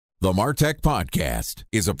The Martech Podcast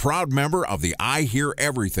is a proud member of the I Hear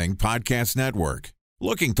Everything Podcast Network.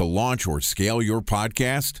 Looking to launch or scale your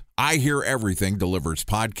podcast? I Hear Everything delivers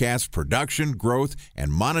podcast production, growth,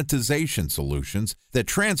 and monetization solutions that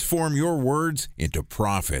transform your words into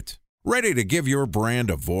profit. Ready to give your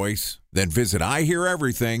brand a voice? Then visit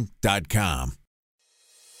iheareverything.com.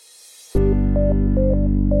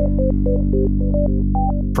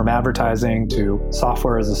 From advertising to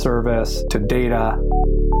software as a service to data.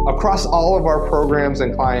 Across all of our programs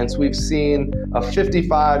and clients, we've seen a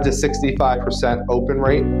 55 to 65% open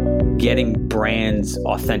rate. Getting brands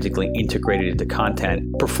authentically integrated into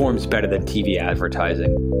content performs better than TV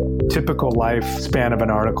advertising. Typical lifespan of an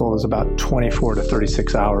article is about 24 to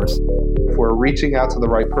 36 hours. If we're reaching out to the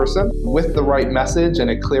right person with the right message and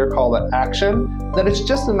a clear call to action, then it's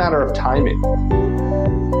just a matter of timing.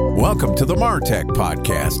 Welcome to the Martech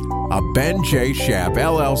Podcast, a Ben J. Schaap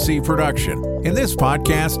LLC production. In this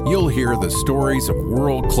podcast, you'll hear the stories of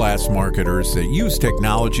world-class marketers that use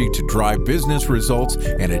technology to drive business results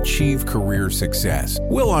and achieve career success.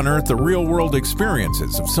 We'll unearth the real-world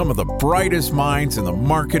experiences of some of the brightest minds in the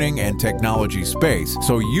marketing and technology space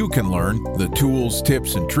so you can learn the tools,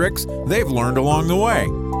 tips, and tricks they've learned along the way.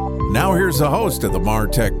 Now here's the host of the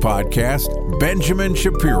Martech Podcast, Benjamin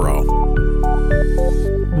Shapiro.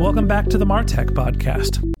 Welcome back to the Martech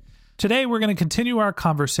Podcast. Today, we're going to continue our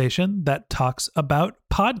conversation that talks about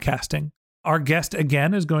podcasting. Our guest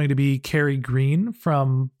again is going to be Carey Green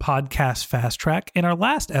from Podcast Fast Track. In our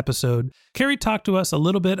last episode, Carey talked to us a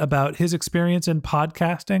little bit about his experience in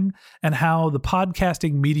podcasting and how the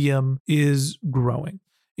podcasting medium is growing.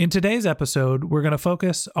 In today's episode, we're going to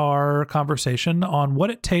focus our conversation on what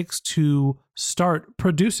it takes to start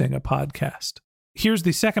producing a podcast. Here's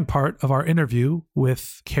the second part of our interview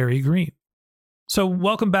with Carey Green. So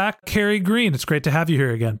welcome back, Carey Green. It's great to have you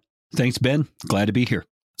here again. Thanks, Ben. Glad to be here.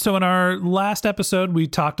 So in our last episode, we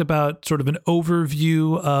talked about sort of an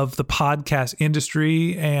overview of the podcast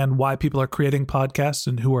industry and why people are creating podcasts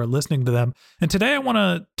and who are listening to them. And today I want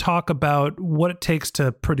to talk about what it takes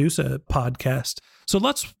to produce a podcast. So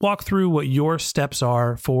let's walk through what your steps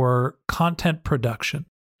are for content production.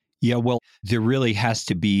 Yeah, well, there really has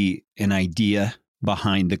to be an idea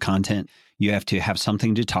behind the content. You have to have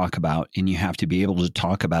something to talk about, and you have to be able to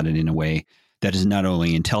talk about it in a way that is not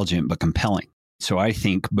only intelligent, but compelling. So I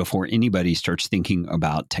think before anybody starts thinking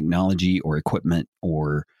about technology or equipment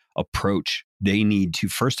or approach, they need to,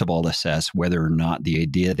 first of all, assess whether or not the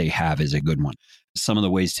idea they have is a good one. Some of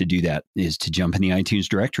the ways to do that is to jump in the iTunes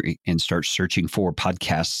directory and start searching for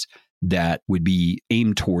podcasts that would be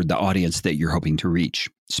aimed toward the audience that you're hoping to reach,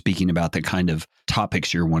 speaking about the kind of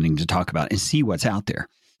topics you're wanting to talk about, and see what's out there.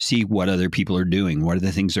 See what other people are doing. What are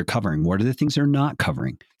the things they're covering? What are the things they're not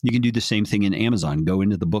covering? You can do the same thing in Amazon. Go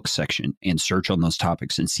into the book section and search on those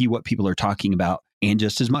topics and see what people are talking about, and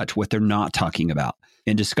just as much what they're not talking about,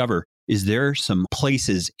 and discover, is there some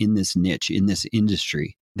places in this niche, in this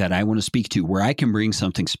industry that I want to speak to where I can bring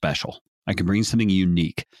something special? I can bring something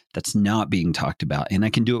unique that's not being talked about. And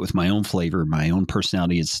I can do it with my own flavor, my own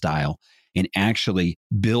personality and style, and actually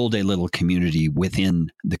build a little community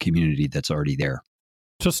within the community that's already there.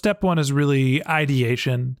 So step one is really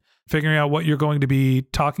ideation, figuring out what you're going to be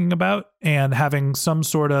talking about and having some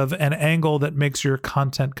sort of an angle that makes your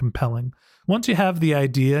content compelling. Once you have the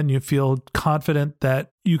idea and you feel confident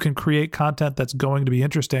that you can create content that's going to be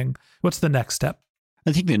interesting, what's the next step?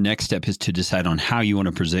 I think the next step is to decide on how you want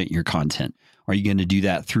to present your content. Are you going to do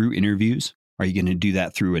that through interviews? Are you going to do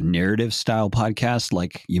that through a narrative style podcast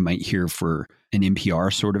like you might hear for an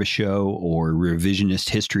NPR sort of a show or revisionist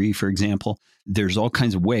history, for example? There's all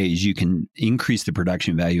kinds of ways you can increase the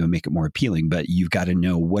production value and make it more appealing, but you've got to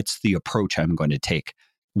know what's the approach I'm going to take.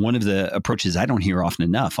 One of the approaches I don't hear often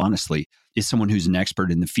enough, honestly, is someone who's an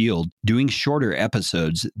expert in the field doing shorter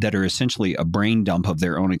episodes that are essentially a brain dump of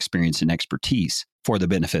their own experience and expertise for the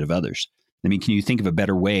benefit of others. I mean, can you think of a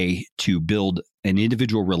better way to build an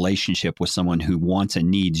individual relationship with someone who wants and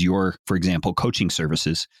needs your, for example, coaching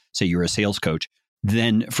services, say you're a sales coach,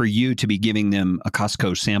 than for you to be giving them a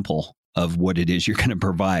Costco sample of what it is you're going to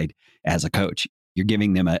provide as a coach? You're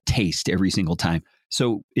giving them a taste every single time.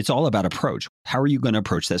 So it's all about approach. How are you going to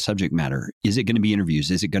approach that subject matter? Is it going to be interviews?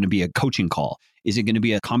 Is it going to be a coaching call? Is it going to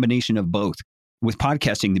be a combination of both? With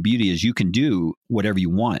podcasting, the beauty is you can do whatever you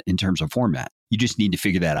want in terms of format. You just need to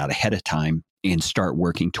figure that out ahead of time and start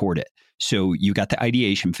working toward it. So you got the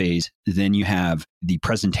ideation phase, then you have the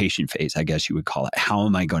presentation phase, I guess you would call it. How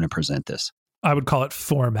am I going to present this? I would call it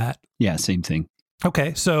format. Yeah, same thing.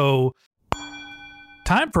 Okay, so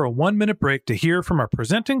time for a 1-minute break to hear from our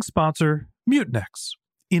presenting sponsor, Mutinex.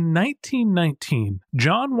 In 1919,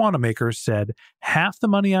 John Wanamaker said, "Half the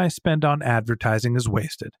money I spend on advertising is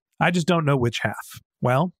wasted. I just don't know which half."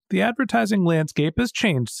 Well, the advertising landscape has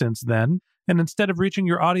changed since then, and instead of reaching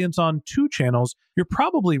your audience on 2 channels, you're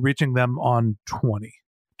probably reaching them on 20.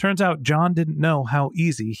 Turns out John didn't know how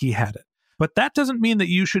easy he had it. But that doesn't mean that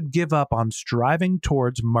you should give up on striving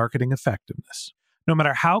towards marketing effectiveness. No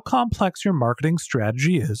matter how complex your marketing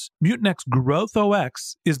strategy is, Mutinex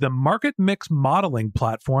GrowthOS is the market mix modeling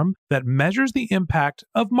platform that measures the impact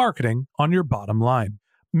of marketing on your bottom line.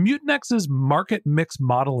 Mutinex's market mix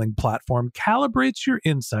modeling platform calibrates your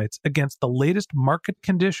insights against the latest market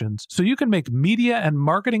conditions so you can make media and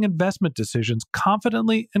marketing investment decisions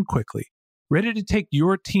confidently and quickly. Ready to take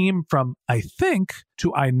your team from I think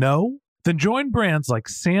to I know? Then join brands like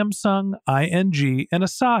Samsung, ING, and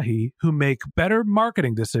Asahi who make better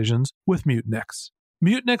marketing decisions with Mutinex.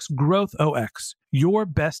 Mutinex GrowthOS. Your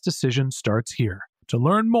best decision starts here. To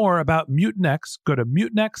learn more about Mutinex, go to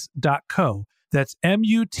mutinex.co. That's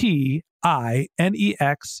MUTINEX.co.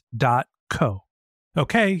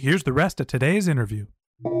 Okay, here's the rest of today's interview.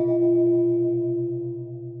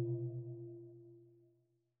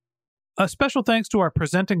 A special thanks to our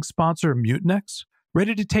presenting sponsor, Mutinex.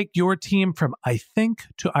 Ready to take your team from I think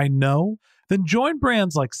to I know? Then join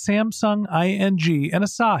brands like Samsung, ING, and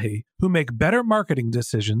Asahi who make better marketing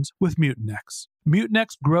decisions with Mutinex.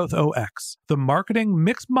 Mutinex GrowthOS, the marketing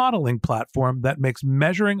mix modeling platform that makes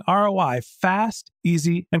measuring ROI fast,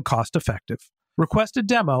 easy, and cost-effective. Request a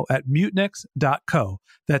demo at mutinex.co.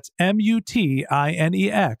 That's MUTINEX.co.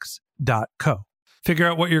 Figure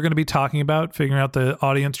out what you're going to be talking about, figure out the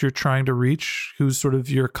audience you're trying to reach, who's sort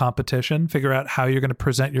of your competition, figure out how you're going to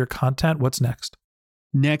present your content. What's next?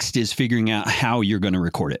 Next is figuring out how you're going to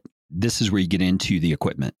record it. This is where you get into the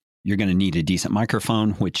equipment. You're going to need a decent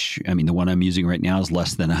microphone, which, I mean, the one I'm using right now is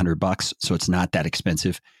less than $100, so it's not that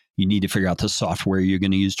expensive. You need to figure out the software you're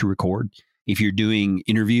going to use to record. If you're doing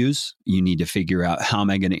interviews, you need to figure out how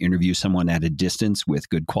am I going to interview someone at a distance with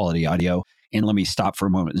good quality audio. And let me stop for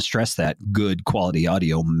a moment and stress that good quality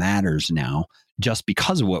audio matters now just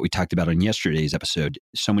because of what we talked about on yesterday's episode.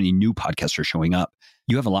 So many new podcasts are showing up.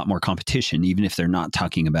 You have a lot more competition, even if they're not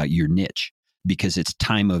talking about your niche, because it's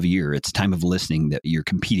time of year, it's time of listening that you're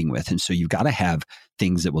competing with. And so you've got to have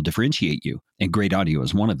things that will differentiate you. And great audio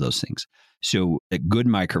is one of those things. So a good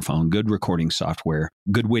microphone, good recording software,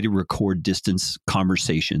 good way to record distance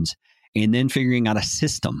conversations, and then figuring out a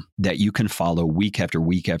system that you can follow week after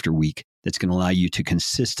week after week that's going to allow you to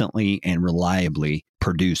consistently and reliably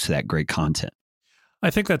produce that great content. I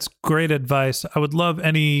think that's great advice. I would love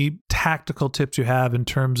any tactical tips you have in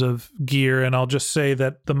terms of gear. And I'll just say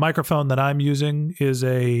that the microphone that I'm using is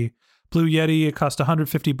a Blue Yeti. It costs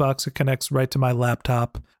 $150. It connects right to my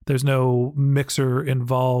laptop. There's no mixer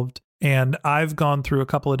involved. And I've gone through a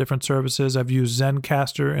couple of different services. I've used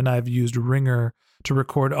Zencastr and I've used Ringer to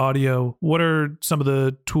record audio. What are some of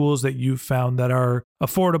the tools that you've found that are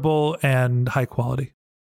affordable and high quality?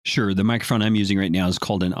 Sure. The microphone I'm using right now is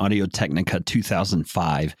called an Audio-Technica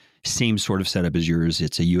 2005. Same sort of setup as yours.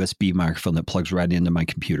 It's a USB microphone that plugs right into my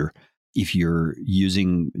computer. If you're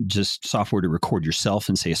using just software to record yourself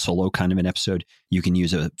and say a solo kind of an episode, you can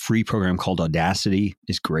use a free program called Audacity.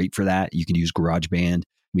 It's great for that. You can use GarageBand.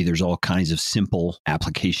 I mean, there's all kinds of simple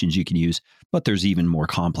applications you can use, but there's even more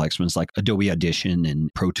complex ones like Adobe Audition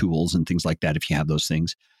and Pro Tools and things like that if you have those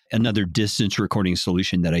things. Another distance recording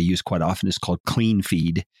solution that I use quite often is called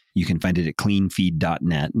CleanFeed. You can find it at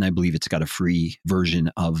cleanfeed.net, and I believe it's got a free version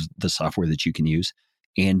of the software that you can use.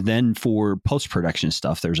 And then for post-production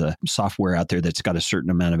stuff, there's a software out there that's got a certain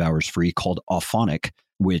amount of hours free called Auphonic,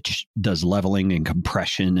 which does leveling and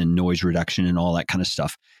compression and noise reduction and all that kind of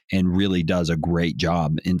stuff, and really does a great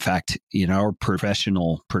job. In fact, in our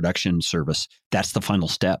professional production service, that's the final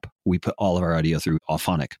step. We put all of our audio through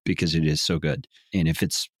Auphonic because it is so good. And if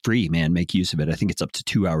it's free, man, make use of it. I think it's up to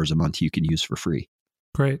 2 hours a month you can use for free.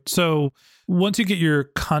 Great. So once you get your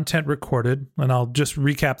content recorded, and I'll just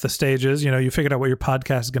recap the stages, you figured out what your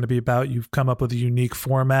podcast is going to be about. You've come up with a unique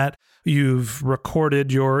format. You've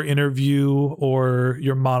recorded your interview or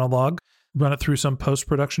your monologue, run it through some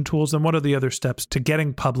post-production tools. Then what are the other steps to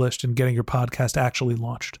getting published and getting your podcast actually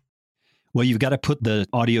launched? Well, you've got to put the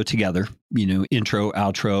audio together, intro,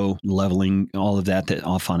 outro, leveling, all of that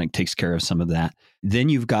Auphonic takes care of some of that. Then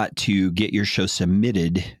you've got to get your show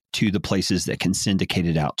submitted to the places that can syndicate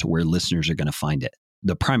it out to where listeners are going to find it.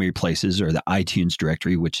 The primary places are the iTunes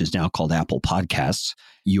directory, which is now called Apple Podcasts.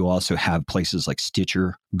 You also have places like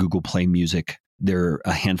Stitcher, Google Play Music, There are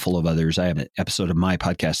a handful of others. I have an episode of my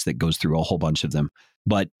podcast that goes through a whole bunch of them.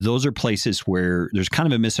 But those are places where there's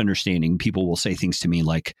kind of a misunderstanding. People will say things to me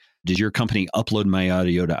like, does your company upload my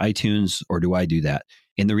audio to iTunes or do I do that?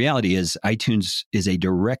 And the reality is iTunes is a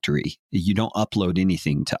directory. You don't upload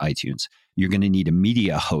anything to iTunes. You're going to need a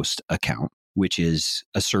media host account, which is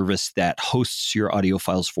a service that hosts your audio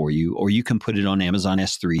files for you, or you can put it on Amazon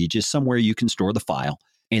S3, just somewhere you can store the file.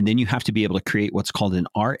 And then you have to be able to create what's called an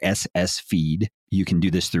RSS feed. You can do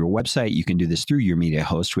this through a website. You can do this through your media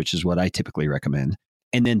host, which is what I typically recommend.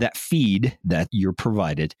 And then that feed that you're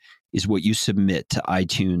provided is what you submit to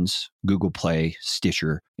iTunes, Google Play,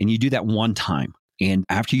 Stitcher, and you do that one time. And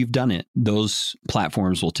after you've done it, those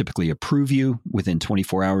platforms will typically approve you within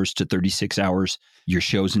 24 hours to 36 hours. Your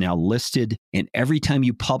show's now listed. And every time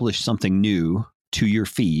you publish something new to your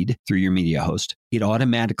feed through your media host, it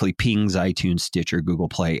automatically pings iTunes, Stitcher, Google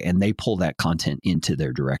Play, and they pull that content into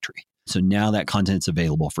their directory. So now that content's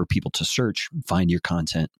available for people to search, find your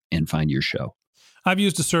content, and find your show. I've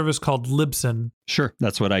used a service called Libsyn. Sure,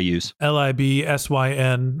 that's what I use.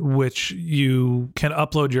 Libsyn, which you can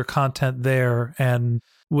upload your content there. And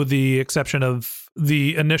with the exception of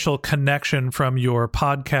the initial connection from your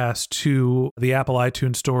podcast to the Apple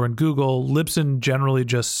iTunes Store and Google, Libsyn generally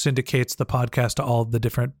just syndicates the podcast to all of the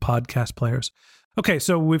different podcast players. Okay,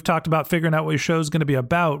 so we've talked about figuring out what your show is going to be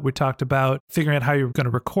about. We talked about figuring out how you're going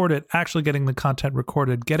to record it, actually getting the content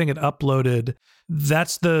recorded, getting it uploaded.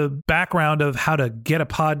 That's the background of how to get a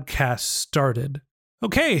podcast started.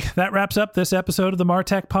 Okay, that wraps up this episode of the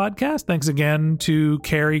Martech Podcast. Thanks again to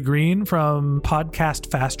Carrie Green from Podcast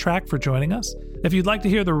Fast Track for joining us. If you'd like to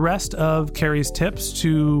hear the rest of Carrie's tips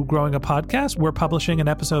to growing a podcast, we're publishing an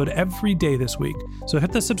episode every day this week. So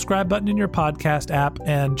hit the subscribe button in your podcast app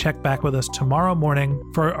and check back with us tomorrow morning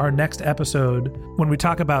for our next episode when we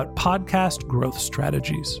talk about podcast growth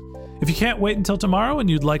strategies. If you can't wait until tomorrow and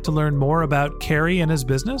you'd like to learn more about Carrie and his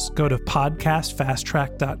business, go to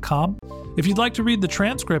podcastfasttrack.com. If you'd like to read the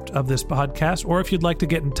transcript of this podcast, or if you'd like to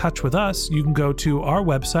get in touch with us, you can go to our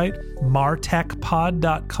website,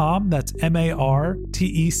 martechpod.com. That's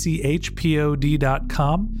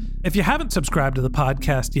martechpod.com. If you haven't subscribed to the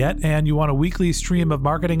podcast yet and you want a weekly stream of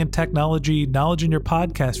marketing and technology knowledge in your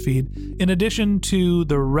podcast feed, in addition to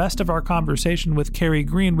the rest of our conversation with Carrie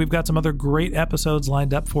Green, we've got some other great episodes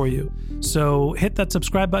lined up for you. So hit that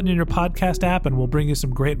subscribe button in your podcast app and we'll bring you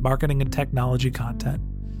some great marketing and technology content.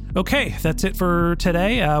 Okay, that's it for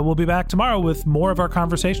today. We'll be back tomorrow with more of our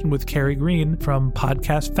conversation with Carrie Green from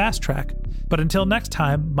Podcast Fast Track. But until next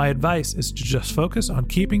time, my advice is to just focus on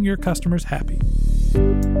keeping your customers happy.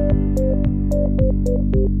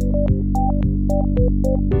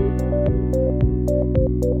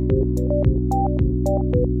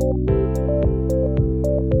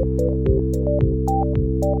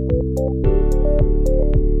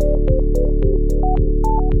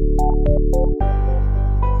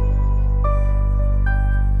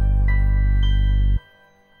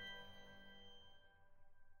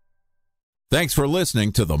 Thanks for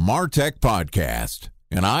listening to the Martech Podcast,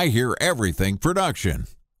 an I Hear Everything production.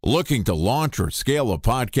 Looking to launch or scale a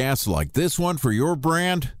podcast like this one for your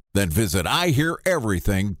brand? Then visit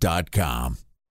iheareverything.com.